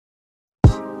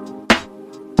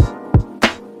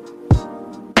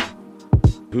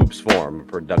Hoops Forum, a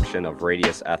production of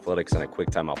Radius Athletics and a Quick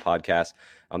Timeout podcast.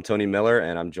 I'm Tony Miller,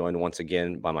 and I'm joined once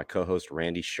again by my co-host,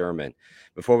 Randy Sherman.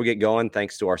 Before we get going,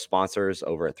 thanks to our sponsors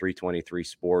over at 323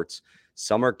 Sports.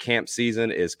 Summer camp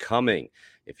season is coming.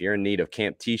 If you're in need of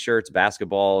camp t-shirts,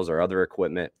 basketballs, or other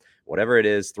equipment, whatever it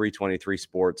is, 323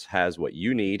 Sports has what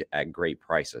you need at great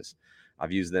prices.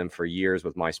 I've used them for years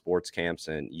with my sports camps,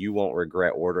 and you won't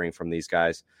regret ordering from these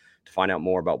guys. To find out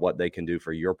more about what they can do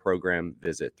for your program,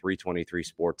 visit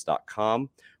 323sports.com,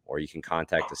 or you can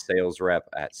contact a sales rep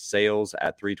at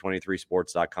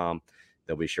sales@323sports.com.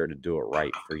 They'll be sure to do it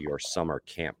right for your summer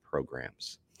camp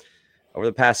programs. Over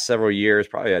the past several years,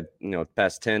 probably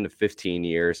past 10 to 15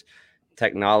 years,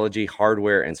 technology,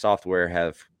 hardware, and software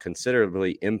have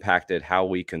considerably impacted how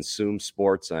we consume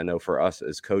sports. And I know for us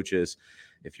as coaches,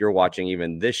 if you're watching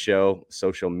even this show,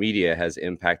 social media has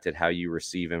impacted how you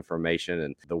receive information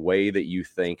and the way that you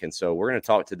think. And so we're going to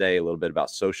talk today a little bit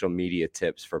about social media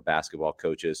tips for basketball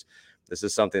coaches. This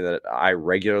is something that I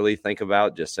regularly think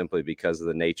about just simply because of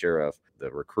the nature of the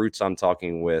recruits I'm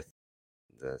talking with,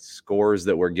 the scores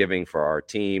that we're giving for our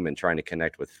team, and trying to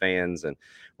connect with fans. And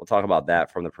we'll talk about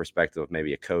that from the perspective of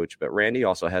maybe a coach. But Randy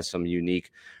also has some unique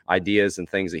ideas and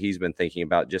things that he's been thinking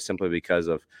about just simply because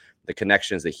of the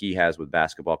connections that he has with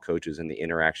basketball coaches and the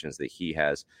interactions that he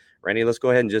has. Randy, let's go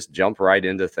ahead and just jump right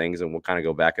into things, and we'll kind of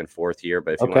go back and forth here.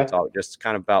 But if you want to talk just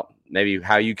kind of about maybe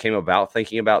how you came about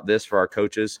thinking about this for our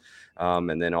coaches,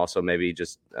 and then also maybe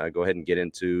just go ahead and get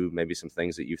into maybe some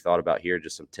things that you thought about here,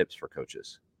 just some tips for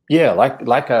coaches. Yeah, like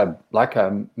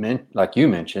you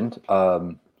mentioned,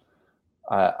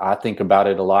 I think about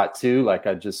it a lot too. Like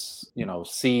I just,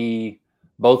 see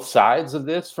both sides of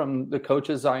this from the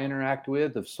coaches I interact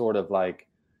with, of sort of like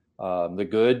the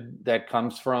good that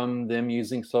comes from them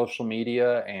using social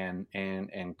media and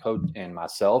coach and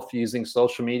myself using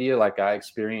social media. Like I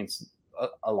experienced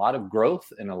a lot of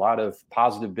growth and a lot of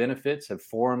positive benefits, have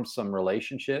formed some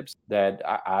relationships that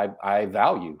I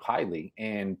value highly,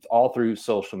 and all through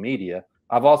social media.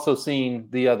 I've also seen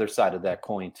the other side of that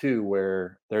coin too,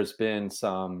 where there's been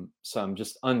some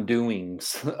just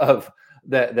undoings of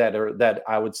that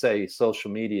I would say social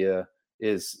media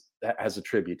has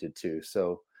attributed to.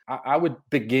 So I would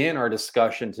begin our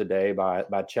discussion today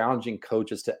by challenging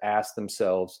coaches to ask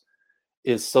themselves,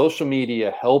 is social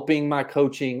media helping my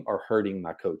coaching or hurting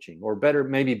my coaching? Or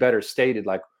maybe better stated,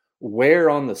 like, where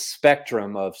on the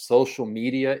spectrum of social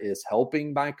media is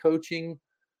helping my coaching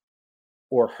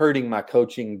or hurting my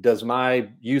coaching does my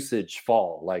usage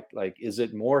fall? Like is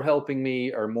it more helping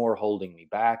me or more holding me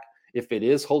back? If it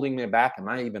is holding me back, am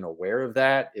I even aware of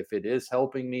that? If it is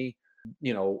helping me,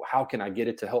 how can I get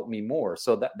it to help me more?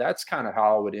 So that's kind of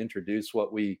how I would introduce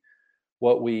what we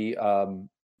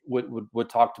would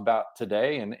talked about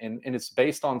today, and it's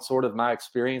based on sort of my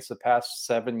experience the past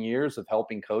 7 years of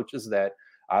helping coaches, that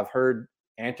I've heard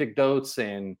anecdotes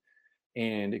and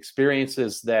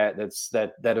experiences that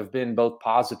have been both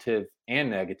positive and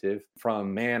negative.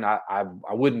 From I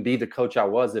wouldn't be the coach I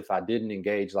was if I didn't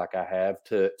engage like I have,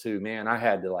 to man, I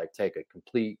had to like take a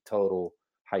complete total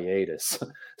hiatus.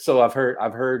 So I've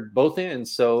heard both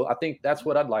ends. So I think that's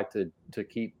what I'd like to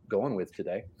keep going with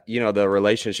today. The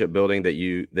relationship building that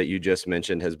you just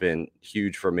mentioned has been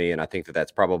huge for me, and I think that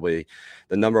that's probably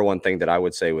the number one thing that I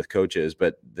would say with coaches.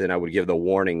 But then I would give the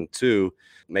warning to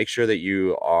make sure that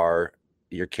you're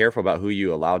careful about who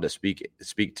you allow to speak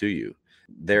to you.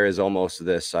 There is almost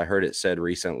this, I heard it said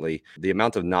recently, the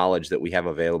amount of knowledge that we have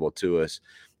available to us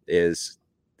is,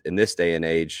 in this day and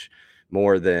age,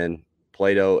 more than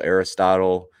Plato,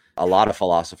 Aristotle, a lot of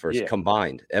philosophers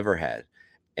combined ever had.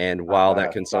 And while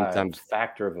that can sometimes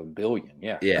factor of a billion,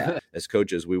 as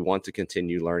coaches, we want to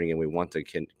continue learning and we want to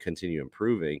continue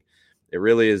improving. It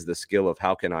really is the skill of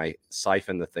how can I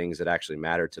siphon the things that actually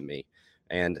matter to me.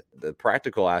 And the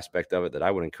practical aspect of it that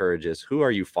I would encourage is, who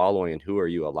are you following and who are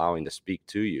you allowing to speak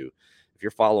to you? If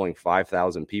you're following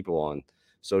 5,000 people on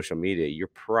social media, you're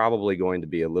probably going to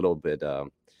be a little bit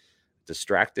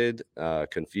distracted,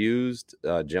 confused,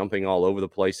 jumping all over the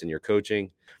place in your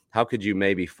coaching. How could you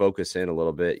maybe focus in a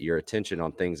little bit your attention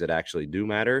on things that actually do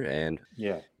matter? And,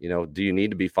 do you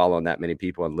need to be following that many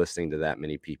people and listening to that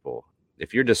many people?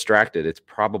 If you're distracted, it's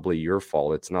probably your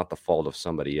fault. It's not the fault of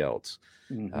somebody else.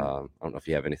 Mm-hmm. I don't know if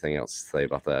you have anything else to say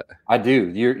about that. I do.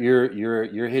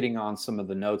 You're hitting on some of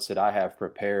the notes that I have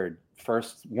prepared.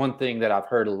 First, one thing that I've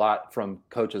heard a lot from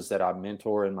coaches that I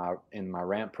mentor in my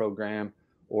RAMP program,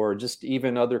 or just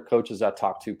even other coaches I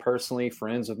talk to personally,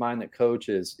 friends of mine that coach,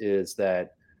 is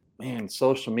that, man,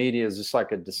 social media is just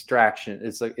like a distraction.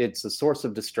 It's a source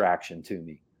of distraction to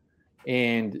me.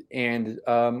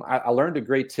 I learned a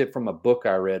great tip from a book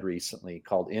I read recently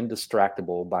called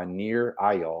Indistractable by Nir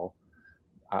Eyal.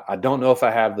 I don't know if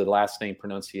I have the last name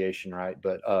pronunciation right,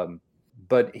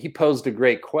 but he posed a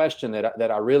great question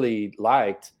that I really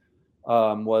liked,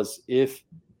 was if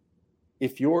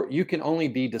you can only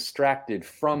be distracted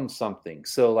from something.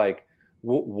 So like,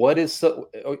 what is, so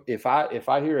if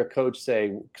I hear a coach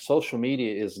say social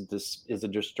media is a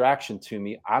distraction to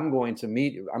me, I'm going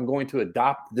to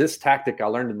adopt this tactic I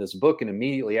learned in this book and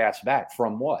immediately ask back,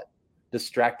 from what?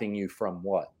 Distracting you from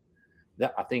what?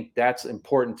 I think that's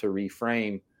important to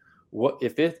reframe. What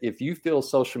if you feel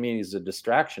social media is a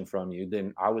distraction from you,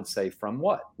 then I would say, from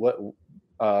what?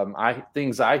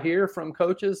 Things I hear from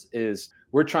coaches is,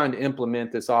 we're trying to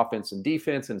implement this offense and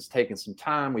defense, and it's taking some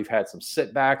time. We've had some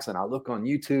setbacks, and I look on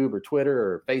YouTube or Twitter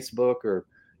or Facebook or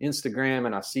Instagram,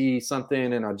 and I see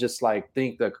something, and I just like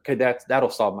think that, okay, that'll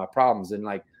solve my problems. And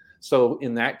like, so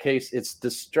in that case, it's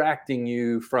distracting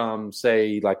you from,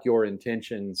 say, like your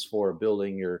intentions for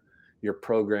building your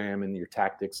program and your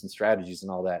tactics and strategies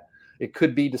and all that. It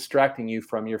could be distracting you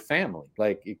from your family.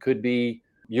 Like, it could be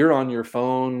you're on your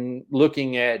phone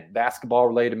looking at basketball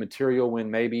related material when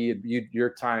maybe your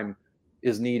time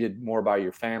is needed more by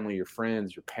your family, your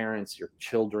friends, your parents, your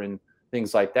children,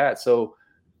 things like that. So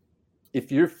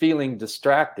if you're feeling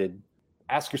distracted,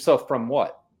 ask yourself, from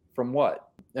what? From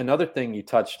what? Another thing you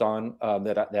touched on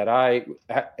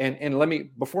and let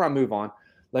me, before I move on,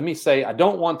 let me say, I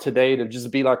don't want today to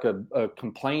just be like a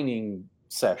complaining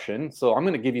session. So I'm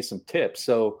going to give you some tips.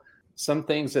 So some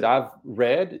things that I've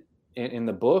read in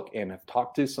the book and have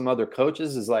talked to some other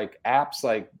coaches is like apps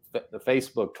like the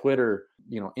Facebook, Twitter,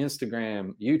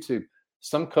 Instagram, YouTube.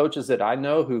 Some coaches that I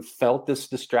know who felt this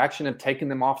distraction have taken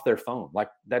them off their phone. Like,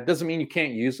 that doesn't mean you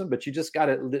can't use them, but you just got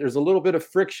to, there's a little bit of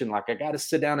friction. Like, I got to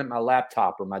sit down at my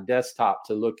laptop or my desktop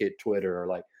to look at Twitter, or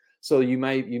like, so you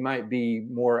might be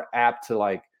more apt to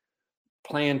like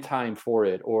plan time for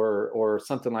it or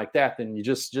something like that, than you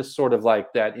just sort of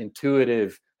like that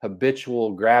intuitive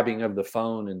habitual grabbing of the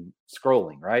phone and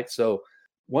scrolling, right? So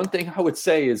one thing I would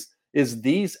say is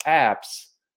these apps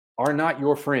are not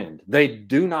your friend. They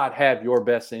do not have your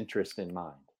best interest in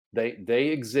mind. They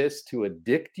exist to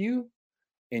addict you,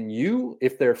 and you,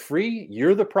 if they're free,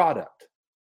 you're the product.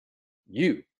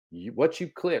 You what you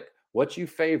click, what you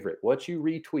favorite, what you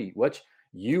retweet,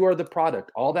 you are the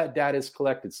product. All that data is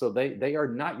collected. So they are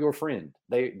not your friend.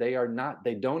 They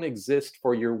don't exist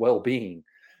for your well-being.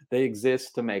 They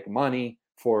exist to make money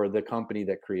for the company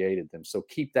that created them. So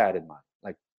keep that in mind.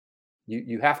 Like,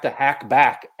 you have to hack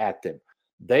back at them.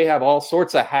 They have all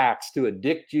sorts of hacks to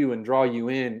addict you and draw you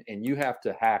in, and you have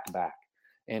to hack back.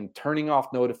 And turning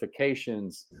off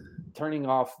notifications, turning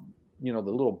off, the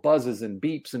little buzzes and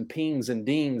beeps and pings and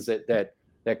dings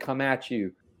that come at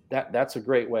you. That's a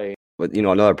great way. But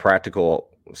another practical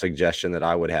suggestion that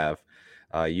I would have,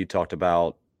 you talked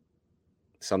about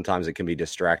sometimes it can be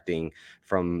distracting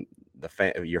from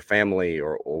your family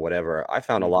or whatever. I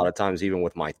found a lot of times, even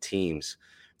with my teams,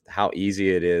 how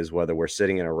easy it is, whether we're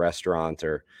sitting in a restaurant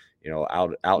or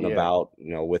out and about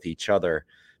with each other.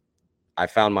 I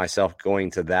found myself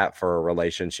going to that for a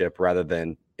relationship rather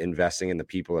than investing in the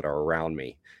people that are around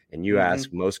me. And you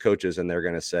ask most coaches, and they're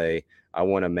going to say, I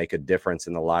want to make a difference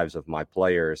in the lives of my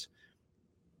players,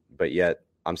 but yet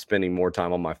I'm spending more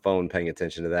time on my phone paying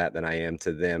attention to that than I am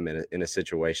to them in a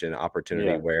situation,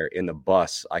 opportunity where in the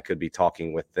bus I could be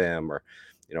talking with them, or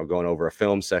going over a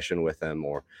film session with them,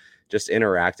 or just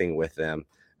interacting with them.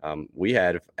 We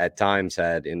had at times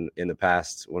in the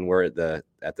past, when we're at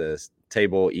the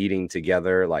table eating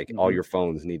together, like all your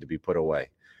phones need to be put away.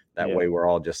 That way we're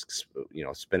all just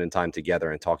spending time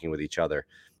together and talking with each other.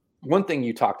 One thing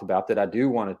you talked about that I do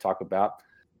want to talk about,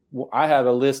 I have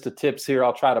a list of tips here.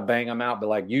 I'll try to bang them out, but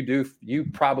like you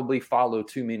probably follow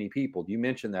too many people. You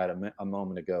mentioned that a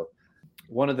moment ago.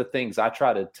 One of the things I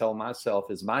try to tell myself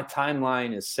is my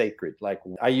timeline is sacred. Like,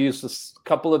 I use a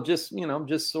couple of just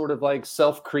sort of like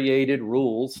self-created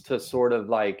rules to sort of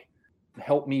like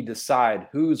help me decide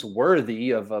who's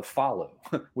worthy of a follow,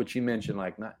 which you mentioned,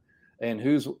 like, not,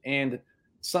 and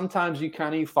sometimes you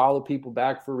kind of follow people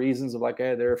back for reasons of like,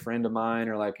 hey, they're a friend of mine,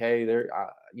 or like, hey,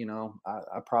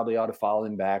 I probably ought to follow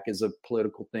them back as a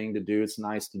political thing to do. It's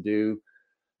nice to do.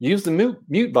 Use the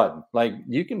mute button. Like,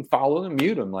 you can follow them,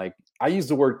 mute them. Like, I use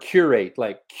the word curate.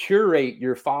 Like, curate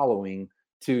your following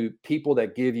to people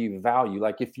that give you value.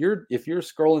 Like, if you're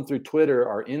scrolling through Twitter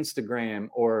or Instagram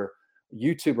or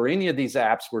YouTube or any of these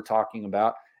apps we're talking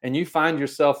about, and you find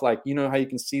yourself like, how you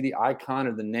can see the icon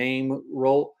or the name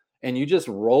roll, and you just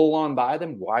roll on by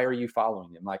them, why are you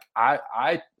following them? Like, I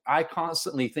I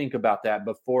constantly think about that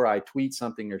before I tweet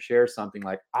something or share something.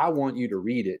 Like, I want you to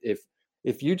read it.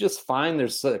 If you just find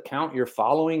there's an account you're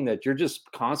following that you're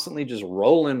just constantly just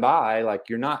rolling by, like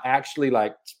you're not actually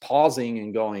like pausing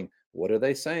and going, what are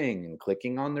they saying, and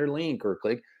clicking on their link or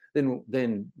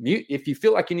then mute. If you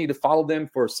feel like you need to follow them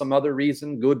for some other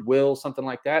reason, goodwill, something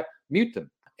like that, mute them.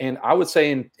 And I would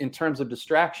say in terms of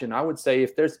distraction, I would say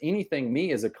if there's anything,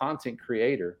 me as a content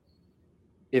creator,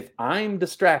 if I'm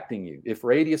distracting you, if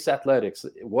Radius Athletics,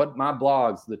 what my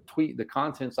blogs, the tweet, the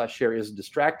contents I share is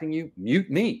distracting you,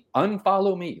 mute me,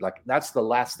 unfollow me. Like, that's the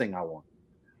last thing I want.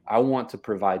 I want to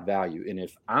provide value. And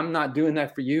if I'm not doing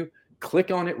that for you, click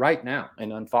on it right now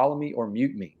and unfollow me or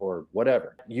mute me or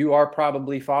whatever. You are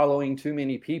probably following too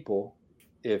many people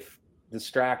if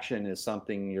distraction is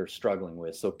something you're struggling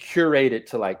with. So curate it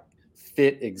to like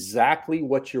fit exactly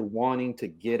what you're wanting to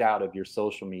get out of your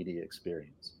social media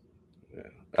experience.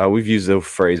 Yeah. We've used the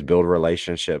phrase build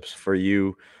relationships. For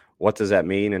you, what does that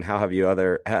mean? And how have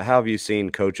you seen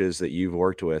coaches that you've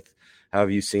worked with? How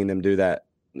have you seen them do that?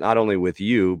 Not only with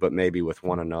you, but maybe with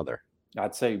one another?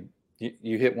 I'd say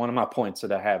you hit one of my points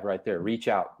that I have right there. Reach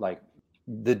out. Like,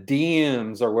 the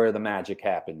DMs are where the magic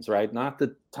happens, right? Not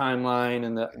the timeline,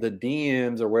 and the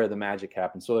DMs are where the magic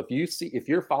happens. So if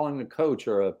you're following a coach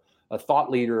or a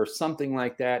thought leader or something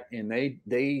like that, and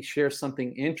they share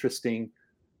something interesting,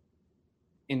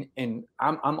 and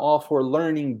I'm all for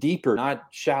learning deeper, not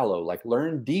shallow, like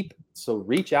learn deep. So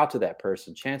reach out to that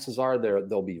person. Chances are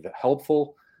they'll be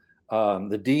helpful.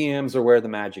 The DMs are where the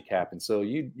magic happens. So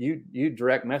you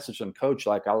direct message them, coach,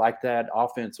 like, I like that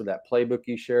offense or that playbook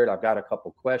you shared. I've got a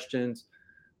couple questions.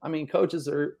 I mean, coaches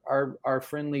are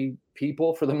friendly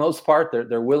people for the most part.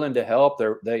 They're willing to help.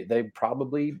 They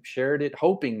probably shared it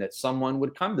hoping that someone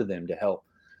would come to them to help.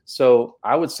 So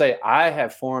I would say I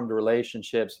have formed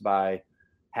relationships by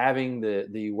having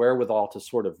the wherewithal to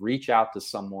sort of reach out to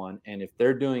someone. And if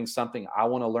they're doing something I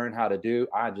want to learn how to do,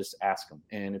 I just ask them.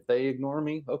 And if they ignore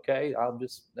me, okay,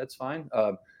 that's fine.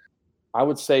 I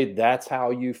would say that's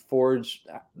how you forge,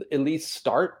 at least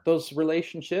start those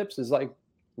relationships, is like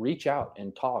reach out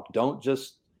and talk. Don't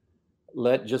just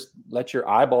let your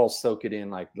eyeballs soak it in,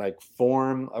 like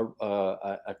form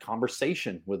a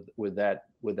conversation with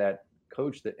that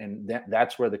coach,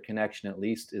 that's where the connection at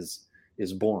least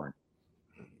is born.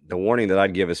 The warning that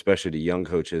I'd give, especially to young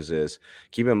coaches, is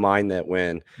keep in mind that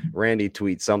when Randy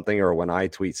tweets something or when I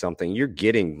tweet something, you're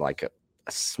getting like a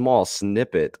small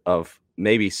snippet of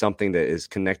maybe something that is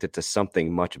connected to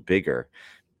something much bigger.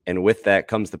 And with that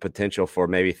comes the potential for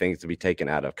maybe things to be taken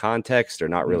out of context or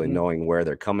not really knowing where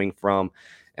they're coming from.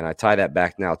 And I tie that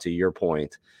back now to your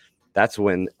point. That's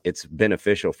when it's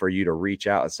beneficial for you to reach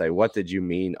out and say, what did you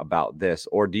mean about this?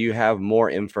 Or do you have more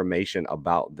information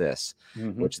about this?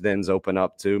 Which then's open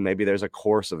up to maybe there's a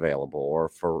course available, or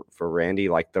for Randy,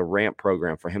 like the RAMP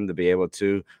program, for him to be able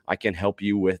to, I can help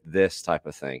you with this type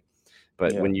of thing.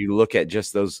 But when you look at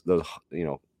just those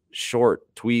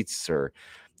short tweets, or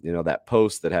that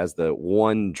post that has the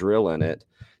one drill in it,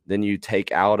 then you take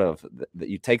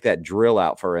that drill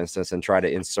out, for instance, and try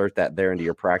to insert that there into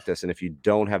your practice. And if you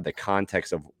don't have the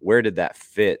context of where did that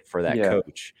fit for that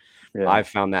coach, I've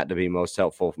found that to be most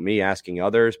helpful for me, asking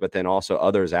others, but then also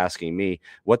others asking me,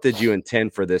 what did you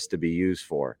intend for this to be used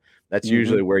for? That's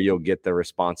usually where you'll get the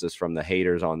responses from the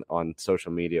haters on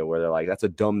social media, where they're like, that's a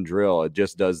dumb drill. It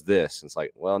just does this. And it's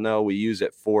like, well, no, we use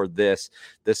it for this.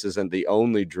 This isn't the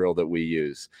only drill that we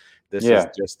use. This is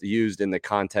just used in the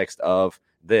context of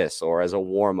this, or as a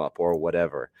warm-up or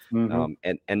whatever.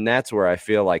 And that's where I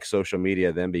feel like social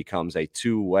media then becomes a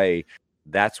two-way.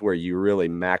 That's where you really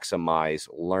maximize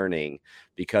learning,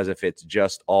 because if it's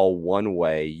just all one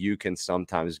way, you can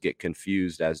sometimes get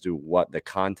confused as to what the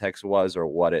context was or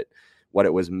what it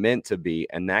was meant to be.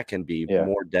 And that can be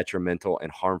more detrimental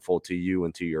and harmful to you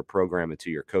and to your program and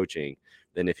to your coaching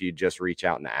than if you just reach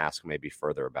out and ask maybe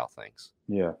further about things.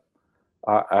 Yeah,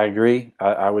 I agree.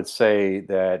 I would say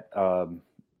that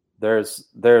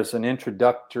there's an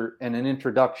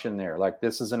introduction there. Like,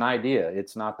 this is an idea.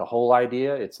 It's not the whole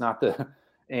idea. It's not the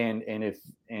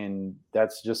and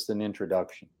that's just an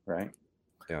introduction, right?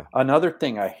 Yeah. Another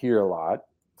thing I hear a lot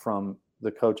from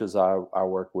the coaches I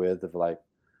work with, of like,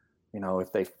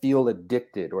 if they feel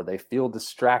addicted or they feel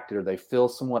distracted or they feel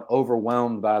somewhat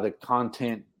overwhelmed by the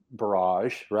content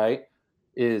barrage, right?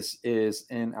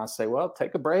 And I say, well,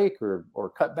 take a break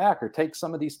or cut back, or take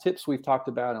some of these tips we've talked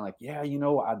about, and like,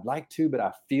 I'd like to, but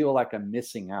I feel like I'm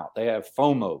missing out. They have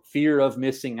FOMO, fear of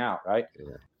missing out, right?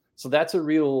 Yeah. So that's a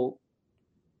real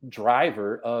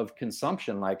driver of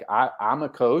consumption. Like, I'm a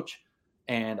coach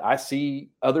and I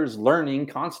see others learning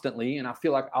constantly, and I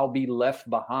feel like I'll be left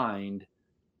behind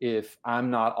if I'm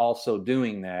not also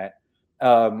doing that.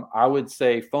 I would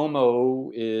say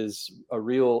FOMO is a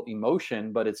real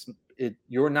emotion, but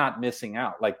you're not missing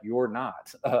out. Like, you're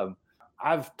not.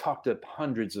 I've talked to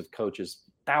hundreds of coaches,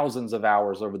 thousands of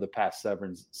hours over the past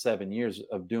 7 years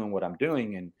of doing what I'm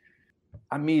doing. And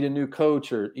I meet a new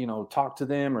coach, or, talk to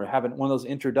them, or having one of those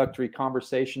introductory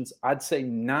conversations. I'd say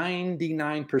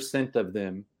 99% of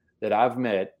them that I've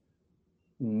met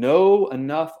know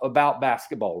enough about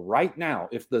basketball right now.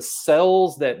 If the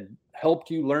cells that helped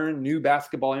you learn new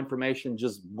basketball information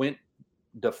just went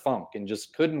defunct and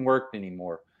just couldn't work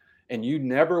anymore, and you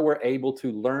never were able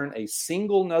to learn a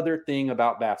single nother thing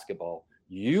about basketball,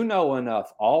 you know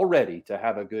enough already to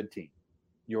have a good team.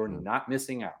 You're not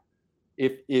missing out.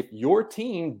 If your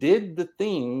team did the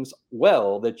things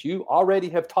well that you already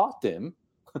have taught them,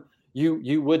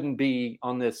 you wouldn't be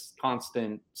on this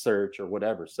constant search or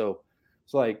whatever. So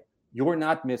it's like, you're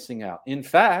not missing out. In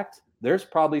fact, there's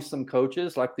probably some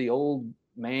coaches, like the old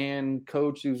man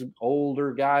coach who's an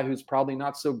older guy who's probably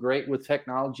not so great with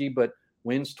technology, but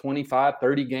wins 25,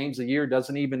 30 games a year,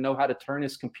 doesn't even know how to turn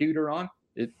his computer on.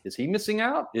 Is he missing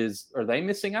out? Are they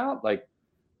missing out? Like,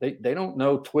 they don't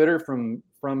know Twitter from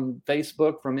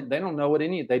Facebook, they don't know what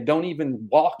they don't even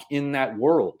walk in that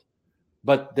world,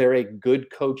 but they're a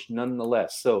good coach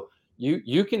nonetheless. So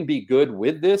you can be good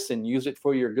with this and use it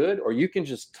for your good, or you can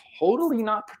just totally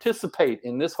not participate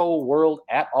in this whole world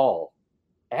at all,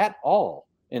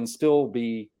 and still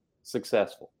be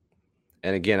successful.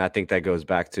 And again, I think that goes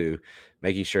back to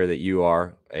making sure that you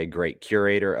are a great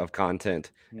curator of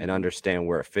content and understand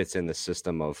where it fits in the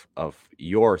system of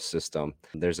your system.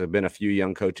 There's been a few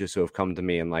young coaches who have come to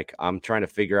me and like, I'm trying to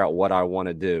figure out what I want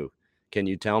to do. Can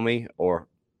you tell me? Or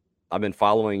I've been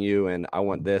following you and I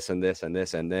want this and this and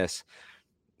this and this.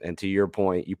 And to your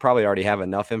point, you probably already have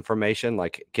enough information.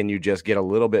 Like, can you just get a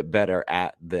little bit better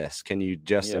at this? Can you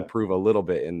just improve a little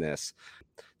bit in this?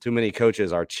 Too many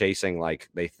coaches are chasing, like,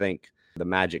 they think the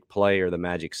magic play or the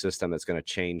magic system that's going to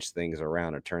change things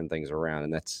around or turn things around.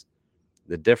 And that's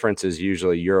the difference, is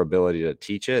usually your ability to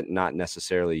teach it, not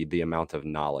necessarily the amount of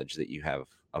knowledge that you have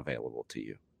available to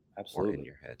you. Absolutely. Or in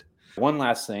your head. One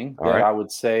last thing I would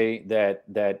say,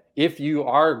 that if you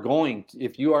are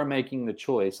making the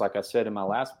choice, like I said in my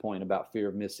last point about fear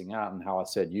of missing out, and how I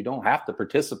said you don't have to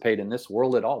participate in this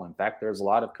world at all. In fact, there's a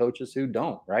lot of coaches who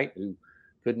don't, right? Who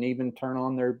couldn't even turn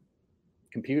on their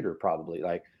computer probably.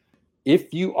 Like,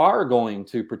 if you are going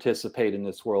to participate in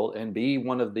this world and be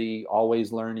one of the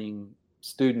always learning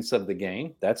students of the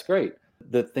game, that's great.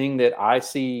 The thing that I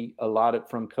see a lot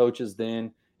from coaches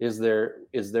then is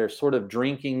they're sort of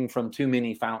drinking from too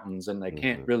many fountains, and they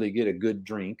can't really get a good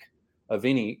drink of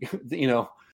any,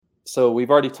 So we've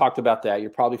already talked about that.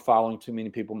 You're probably following too many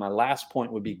people. My last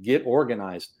point would be, get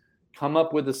organized. Come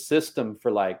up with a system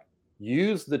for, like,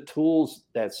 use the tools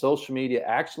that social media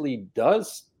actually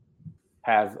does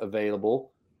have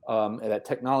available, that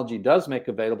technology does make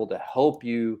available to help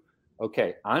you.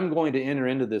 Okay, I'm going to enter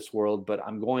into this world, but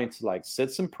I'm going to, like,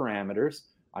 set some parameters.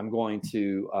 I'm going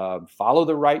to follow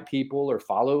the right people, or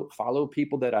follow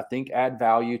people that I think add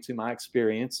value to my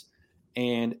experience,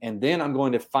 and then I'm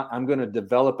going to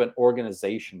develop an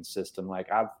organization system.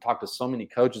 Like, I've talked to so many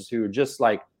coaches who are just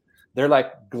like, they're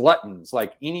like gluttons.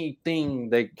 Like, anything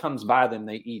that comes by them,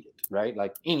 they eat it, right?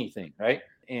 Like, anything, right?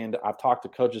 And I've talked to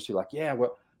coaches who are like, yeah,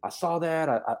 well, I saw that,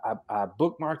 I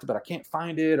bookmarked it, but I can't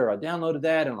find it, or I downloaded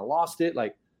that and I lost it.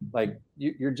 Like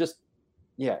you're just,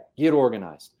 get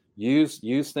organized.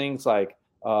 Use things like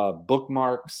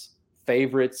bookmarks,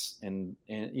 favorites, and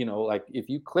like, if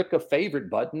you click a favorite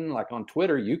button, like on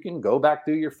Twitter, you can go back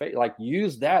through your like,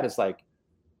 use that as like,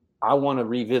 I want to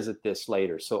revisit this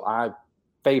later, so I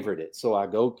favorite it, so I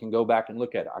can go back and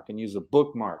look at it. I can use a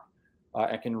bookmark.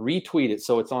 I can retweet it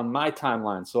so it's on my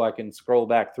timeline, so I can scroll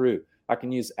back through. I can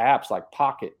use apps like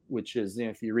Pocket, which is,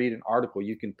 if you read an article,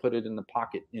 you can put it in the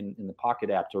Pocket in the Pocket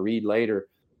app to read later.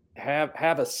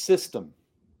 Have a system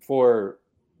for,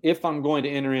 if I'm going to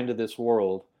enter into this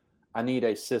world, I need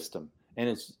a system. And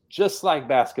it's just like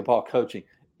basketball coaching.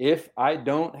 If I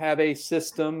don't have a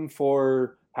system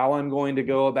for how I'm going to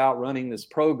go about running this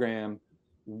program,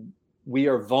 we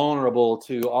are vulnerable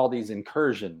to all these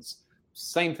incursions.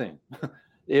 Same thing.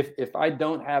 If I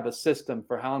don't have a system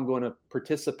for how I'm going to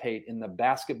participate in the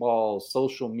basketball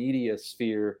social media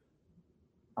sphere,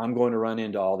 I'm going to run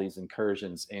into all these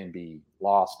incursions and be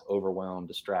lost, overwhelmed,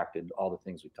 distracted, all the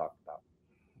things we talked about.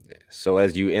 So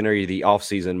as you enter the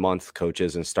off-season month,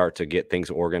 coaches, and start to get things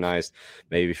organized,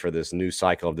 maybe for this new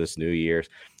cycle of this new year,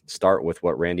 start with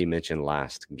what Randy mentioned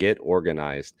last. Get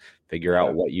organized. Figure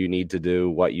out what you need to do,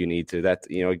 what you need to. That,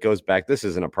 it goes back. This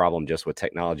isn't a problem just with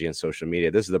technology and social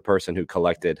media. This is the person who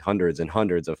collected hundreds and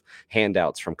hundreds of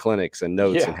handouts from clinics and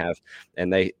notes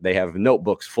and they have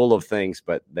notebooks full of things,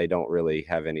 but they don't really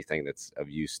have anything that's of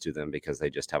use to them because they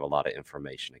just have a lot of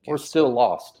information. We're still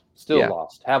lost.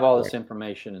 Lost. Have all this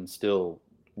information and still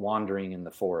wandering in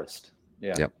the forest.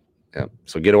 Yeah. Yep.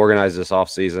 So get organized this off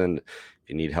season. If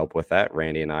you need help with that,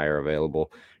 Randy and I are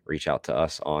available. Reach out to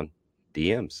us on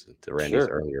DMs, to Randy's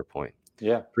earlier point.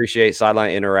 Yeah. Appreciate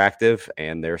Sideline Interactive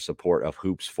and their support of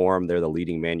Hoops Forum. They're the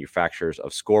leading manufacturers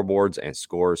of scoreboards and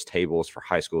scores tables for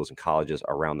high schools and colleges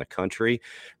around the country.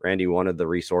 Randy, one of the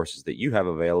resources that you have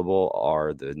available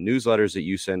are the newsletters that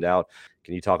you send out.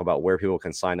 Can you talk about where people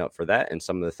can sign up for that and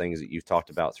some of the things that you've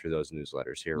talked about through those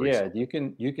newsletters here recently?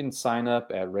 You can sign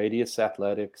up at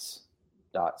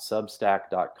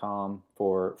radiusathletics.substack.com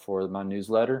for my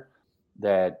newsletter.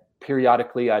 That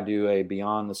periodically I do a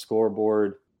Beyond the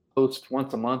Scoreboard post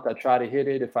once a month. I try to hit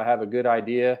it if I have a good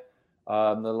idea.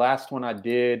 The last one I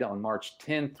did on March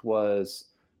 10th was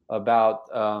about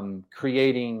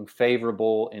creating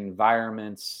favorable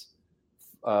environments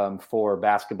for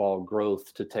basketball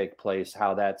growth to take place.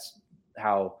 How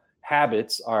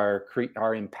habits are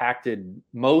impacted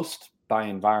most by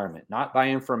environment, not by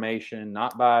information,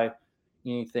 not by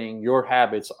anything. Your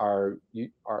habits are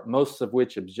most of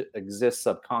which exist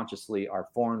subconsciously are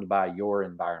formed by your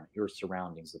environment, your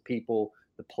surroundings, the people,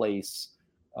 the place,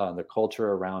 the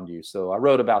culture around you. So I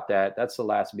wrote about that. That's the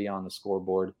last Beyond the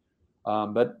Scoreboard.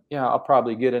 But yeah, I'll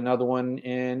probably get another one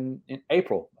in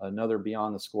April, another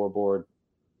Beyond the Scoreboard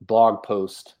blog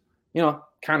post,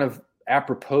 kind of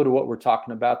apropos to what we're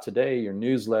talking about today, your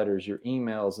newsletters, your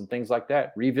emails, and things like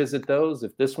that. Revisit those.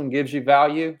 If this one gives you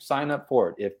value, sign up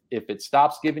for it. If it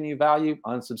stops giving you value,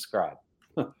 unsubscribe.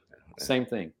 Same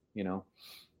thing,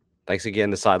 Thanks again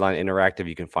to Sideline Interactive.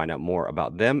 You can find out more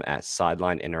about them at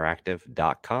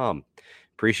sidelineinteractive.com.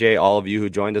 Appreciate all of you who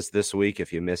joined us this week.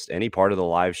 If you missed any part of the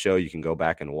live show, you can go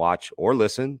back and watch or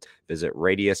listen. Visit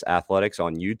Radius Athletics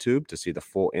on YouTube to see the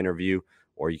full interview,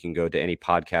 or you can go to any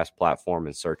podcast platform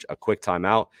and search A Quick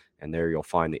Timeout, and there you'll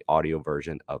find the audio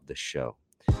version of the show.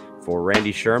 For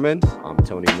Randy Sherman, I'm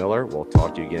Tony Miller. We'll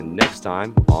talk to you again next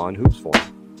time on Hoops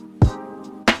Forum.